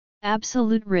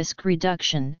Absolute risk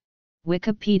reduction,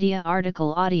 Wikipedia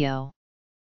article audio.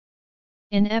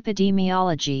 In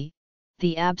epidemiology,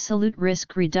 the absolute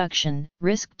risk reduction,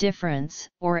 risk difference,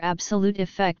 or absolute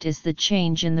effect is the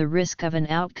change in the risk of an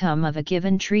outcome of a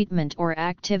given treatment or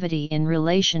activity in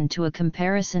relation to a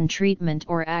comparison treatment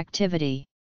or activity.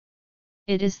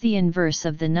 It is the inverse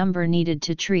of the number needed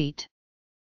to treat.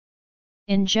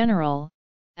 In general,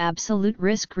 absolute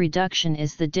risk reduction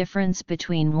is the difference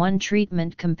between one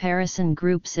treatment comparison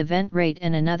group's event rate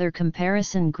and another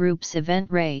comparison group's event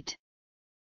rate.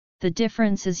 The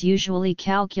difference is usually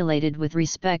calculated with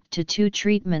respect to two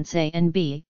treatments A and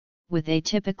B, with A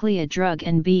typically a drug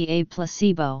and B a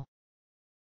placebo.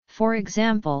 For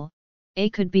example, A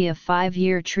could be a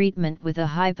 5-year treatment with a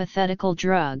hypothetical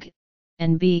drug,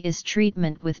 and B is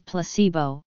treatment with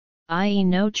placebo, i.e.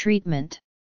 no treatment.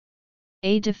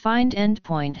 A defined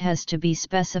endpoint has to be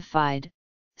specified,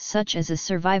 such as a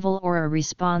survival or a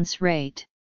response rate.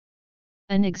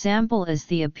 An example is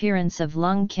the appearance of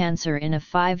lung cancer in a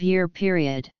 5-year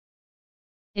period.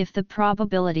 If the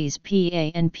probabilities PA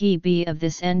and PB of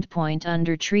this endpoint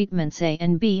under treatments A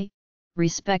and B,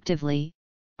 respectively,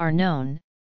 are known,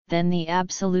 then the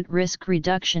absolute risk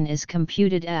reduction is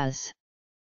computed as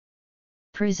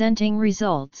presenting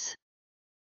results.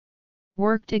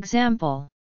 Worked example.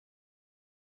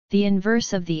 The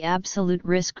inverse of the absolute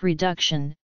risk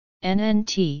reduction,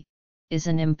 NNT, is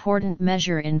an important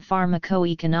measure in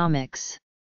pharmacoeconomics.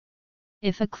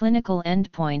 If a clinical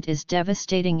endpoint is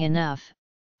devastating enough,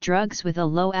 drugs with a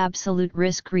low absolute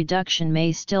risk reduction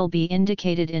may still be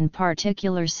indicated in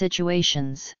particular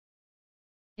situations.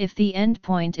 If the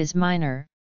endpoint is minor,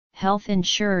 health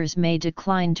insurers may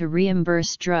decline to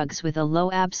reimburse drugs with a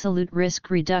low absolute risk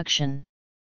reduction.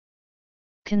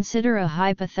 Consider a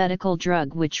hypothetical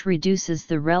drug which reduces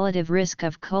the relative risk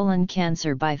of colon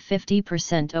cancer by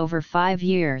 50% over 5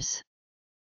 years.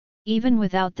 Even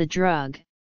without the drug,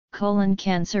 colon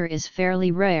cancer is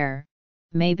fairly rare,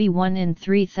 maybe 1 in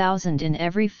 3,000 in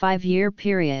every 5-year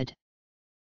period.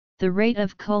 The rate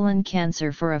of colon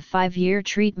cancer for a 5-year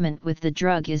treatment with the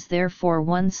drug is therefore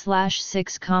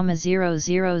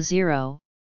 1/6,000,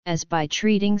 as by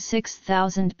treating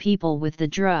 6,000 people with the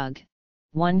drug,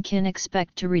 one can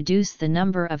expect to reduce the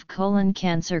number of colon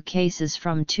cancer cases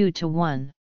from 2 to 1.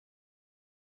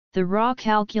 The raw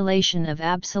calculation of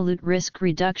absolute risk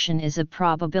reduction is a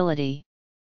probability.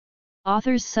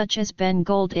 Authors such as Ben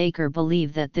Goldacre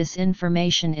believe that this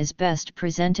information is best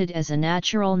presented as a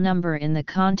natural number in the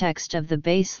context of the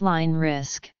baseline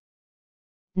risk.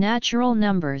 Natural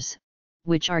numbers,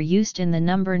 which are used in the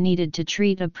number needed to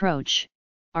treat approach,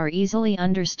 are easily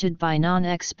understood by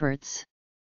non-experts.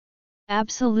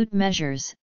 Absolute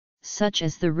measures, such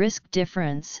as the risk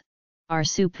difference, are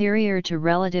superior to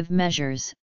relative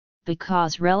measures,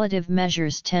 because relative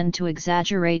measures tend to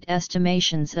exaggerate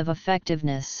estimations of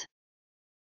effectiveness.